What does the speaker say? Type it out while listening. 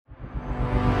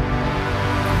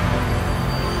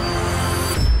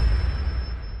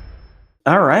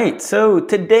All right, so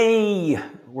today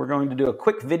we're going to do a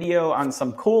quick video on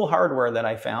some cool hardware that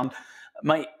I found.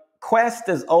 My quest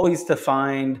is always to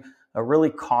find a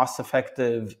really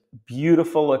cost-effective,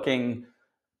 beautiful-looking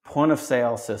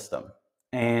point-of-sale system.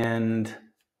 And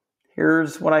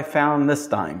here's what I found this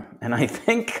time, and I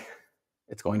think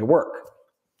it's going to work.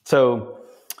 So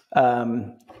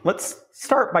let's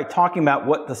start by talking about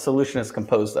what the solution is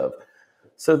composed of.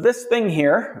 So this thing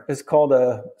here is called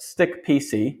a stick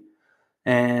PC.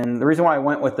 And the reason why I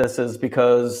went with this is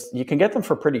because you can get them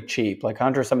for pretty cheap, like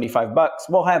 175 bucks.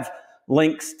 We'll have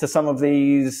links to some of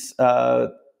these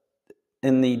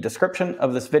in the description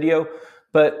of this video,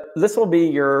 but this will be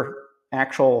your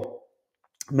actual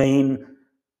main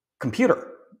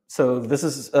computer. So this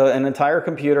is an entire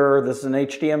computer. This is an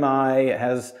HDMI. It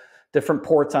has different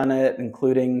ports on it,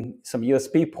 including some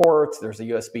USB ports. There's a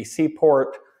USB-C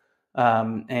port.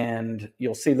 And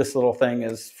you'll see this little thing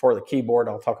is for the keyboard.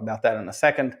 I'll talk about that in a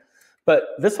second. But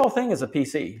this whole thing is a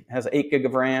PC. It has 8 gig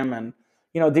of RAM and,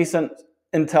 decent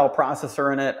Intel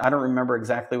processor in it. I don't remember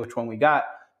exactly which one we got,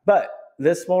 but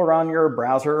this will run your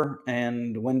browser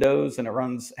and Windows, and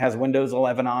has Windows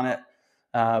 11 on it.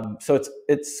 So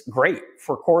it's great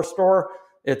for coreSTORE.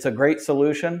 It's a great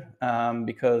solution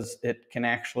because it can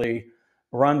actually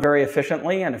run very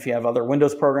efficiently, and if you have other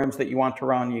Windows programs that you want to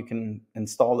run, you can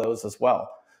install those as well.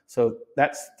 So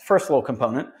that's the first little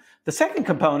component. The second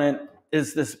component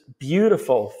is this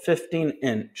beautiful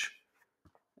 15-inch.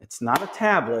 It's not a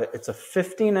tablet, it's a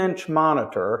 15-inch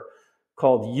monitor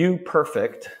called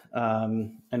UPERFECT,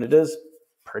 and it is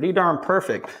pretty darn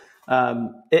perfect.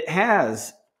 It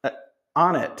has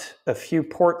on it a few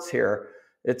ports here.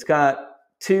 It's got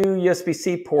 2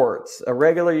 USB-C ports, a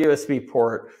regular USB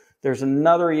port. There's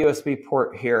another USB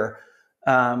port here.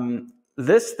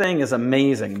 This thing is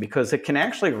amazing because it can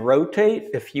actually rotate.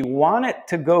 If you want it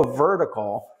to go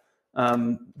vertical,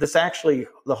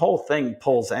 the whole thing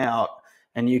pulls out,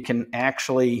 and you can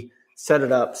actually set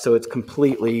it up so it's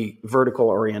completely vertical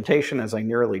orientation. As I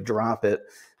nearly drop it,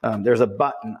 there's a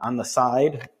button on the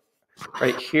side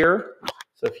right here.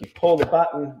 So if you pull the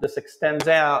button, this extends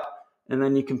out, and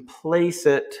then you can place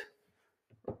it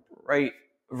right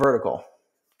vertical.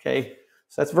 Okay,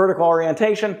 so that's vertical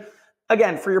orientation.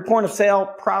 Again, for your point of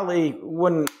sale, probably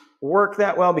wouldn't work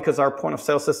that well because our point of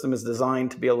sale system is designed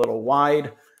to be a little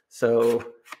wide. So,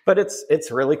 but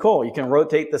it's really cool. You can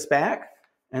rotate this back,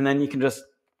 and then you can just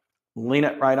lean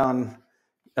it right on.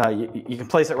 You can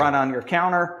place it right on your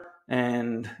counter,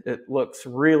 and it looks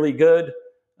really good.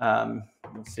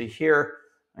 Let's see here.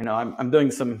 I know I'm doing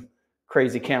some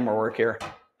crazy camera work here.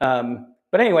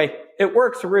 But anyway, it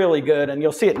works really good, and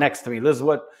you'll see it next to me. This is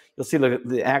what you'll see.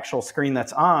 The actual screen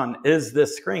that's on is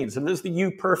this screen. So this is the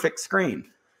UPERFECT screen.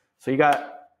 So you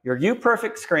got your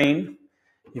UPERFECT screen,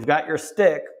 you've got your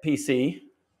stick PC,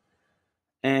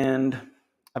 and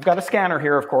I've got a scanner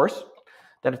here, of course,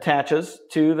 that attaches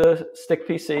to the stick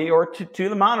PC or to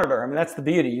the monitor. I mean, that's the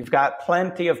beauty. You've got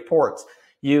plenty of ports.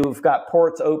 You've got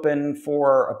ports open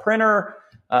for a printer.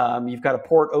 You've got a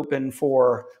port open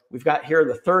for, we've got here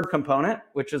the third component,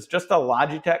 which is just a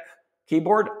Logitech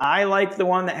keyboard. I like the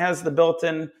one that has the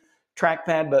built-in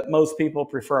trackpad, but most people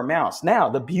prefer a mouse. Now,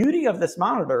 the beauty of this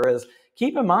monitor is,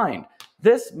 keep in mind,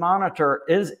 this monitor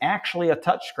is actually a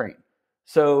touchscreen.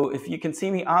 So if you can see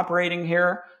me operating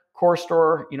here,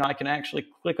 coreSTORE, I can actually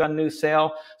click on New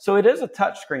Sale. So it is a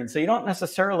touchscreen, so you don't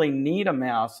necessarily need a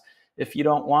mouse if you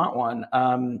don't want one.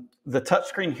 The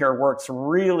touchscreen here works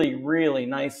really, really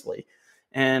nicely.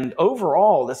 And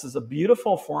overall, this is a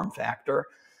beautiful form factor.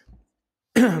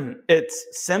 It's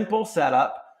simple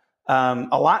setup, a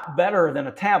lot better than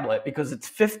a tablet because it's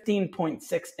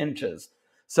 15.6 inches.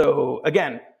 So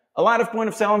again, a lot of point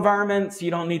of sale environments,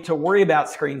 you don't need to worry about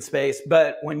screen space,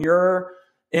 but when you're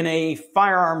in a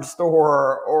firearms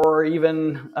store or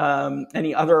even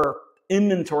any other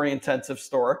inventory intensive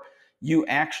store, you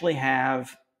actually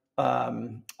have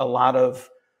a lot of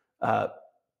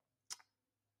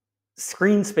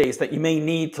screen space that you may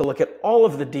need to look at all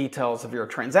of the details of your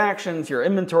transactions, your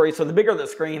inventory. So the bigger the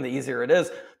screen, the easier it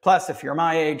is. Plus, if you're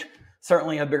my age,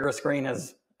 certainly a bigger screen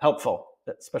is helpful,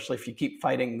 especially if you keep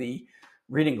fighting the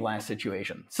reading glass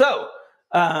situation. So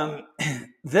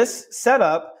this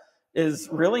setup is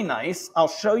really nice. I'll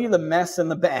show you the mess in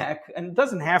the back, and it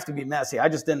doesn't have to be messy. I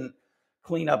just didn't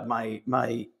clean up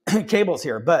my cables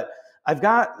here, but I've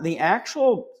got the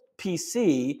actual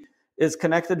PC is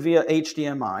connected via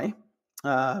HDMI.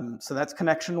 So that's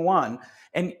connection 1.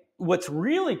 And what's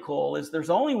really cool is there's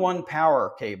only one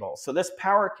power cable. So this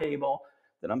power cable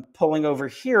that I'm pulling over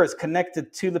here is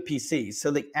connected to the PC.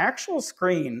 So the actual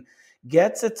screen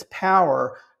gets its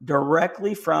power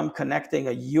directly from connecting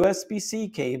a USB-C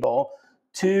cable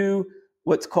to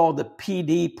what's called the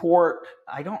PD port.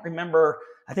 I don't remember,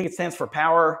 I think it stands for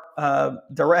power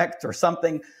direct or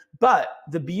something. But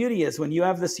the beauty is when you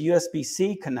have this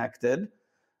USB-C connected,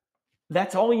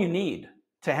 that's all you need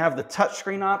to have the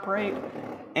touchscreen operate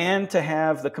and to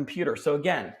have the computer. So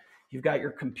again, you've got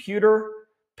your computer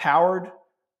powered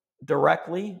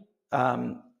directly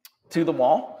to the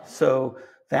wall. So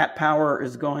that power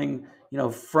is going,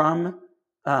 from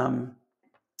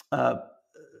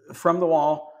the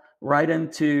wall right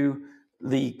into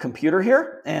the computer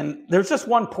here. And there's just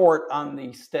one port on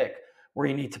the stick where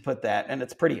you need to put that, and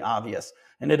it's pretty obvious.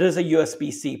 And it is a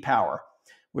USB-C power,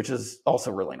 which is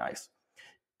also really nice.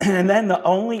 And then the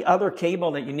only other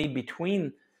cable that you need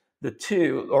between the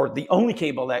two, or the only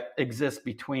cable that exists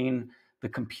between the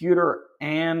computer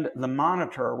and the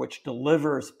monitor, which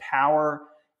delivers power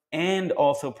and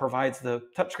also provides the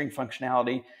touchscreen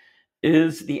functionality,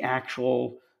 is the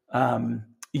actual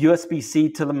USB-C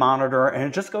to the monitor. And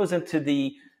it just goes into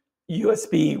the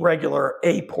USB regular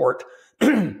A port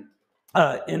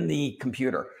in the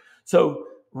computer. So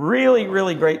really,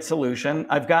 really great solution.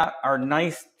 I've got our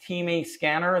nice Teamy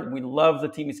scanner. We love the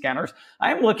Teamy scanners.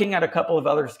 I am looking at a couple of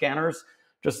other scanners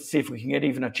just to see if we can get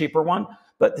even a cheaper one.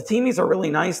 But the Teamys are really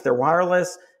nice. They're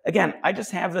wireless. Again, I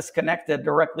just have this connected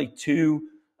directly to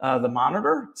the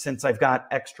monitor since I've got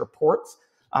extra ports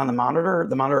on the monitor.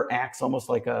 The monitor acts almost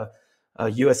like a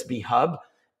USB hub.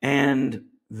 And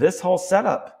this whole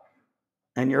setup,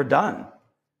 and you're done.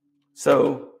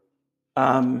 So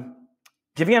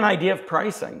give you an idea of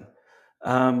pricing.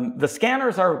 The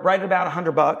scanners are right about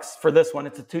 $100 for this one.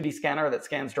 It's a 2D scanner that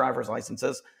scans driver's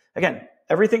licenses. Again,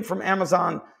 everything from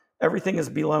Amazon, everything is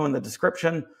below in the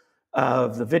description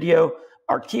of the video.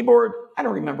 Our keyboard, I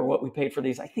don't remember what we paid for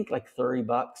these. I think like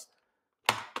 $30.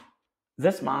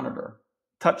 This monitor,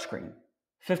 touchscreen,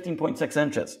 15.6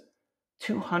 inches,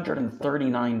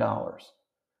 $239.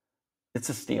 It's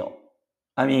a steal.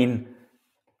 I mean,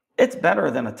 it's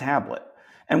better than a tablet.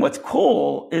 And what's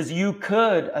cool is you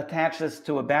could attach this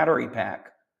to a battery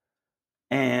pack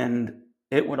and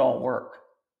it would all work.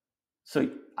 So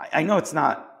I know it's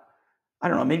not, I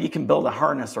don't know, maybe you can build a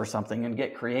harness or something and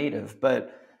get creative,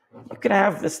 but you could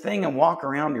have this thing and walk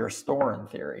around your store in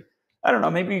theory. I don't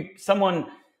know, maybe someone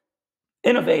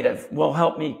innovative will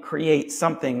help me create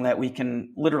something that we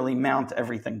can literally mount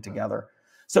everything together.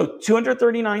 So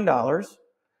 $239,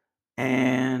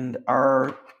 and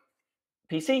our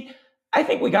PC, I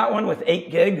think we got one with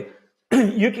 8 gig.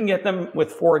 You can get them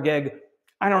with 4 gig.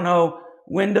 I don't know.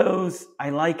 Windows,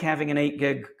 I like having an 8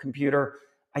 gig computer.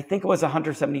 I think it was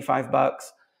 $175.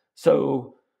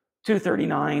 So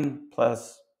 $239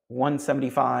 plus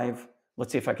 $175.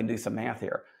 Let's see if I can do some math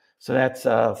here. So that's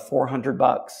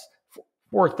 $400,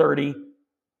 $430.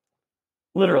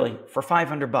 Literally, for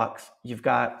 $500, you've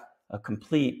got a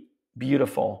complete,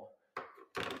 beautiful,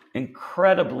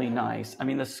 incredibly nice. I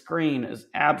mean, the screen is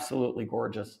absolutely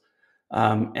gorgeous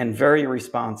and very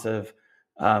responsive.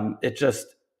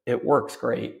 It works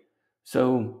great.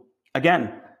 So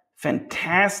again,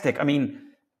 fantastic. I mean,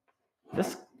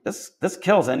 this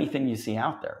kills anything you see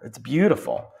out there. It's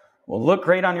beautiful. Will look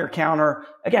great on your counter.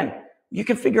 Again, you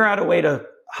can figure out a way to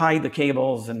hide the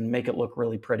cables and make it look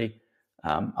really pretty.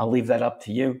 I'll leave that up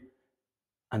to you.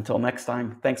 Until next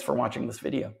time, thanks for watching this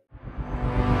video.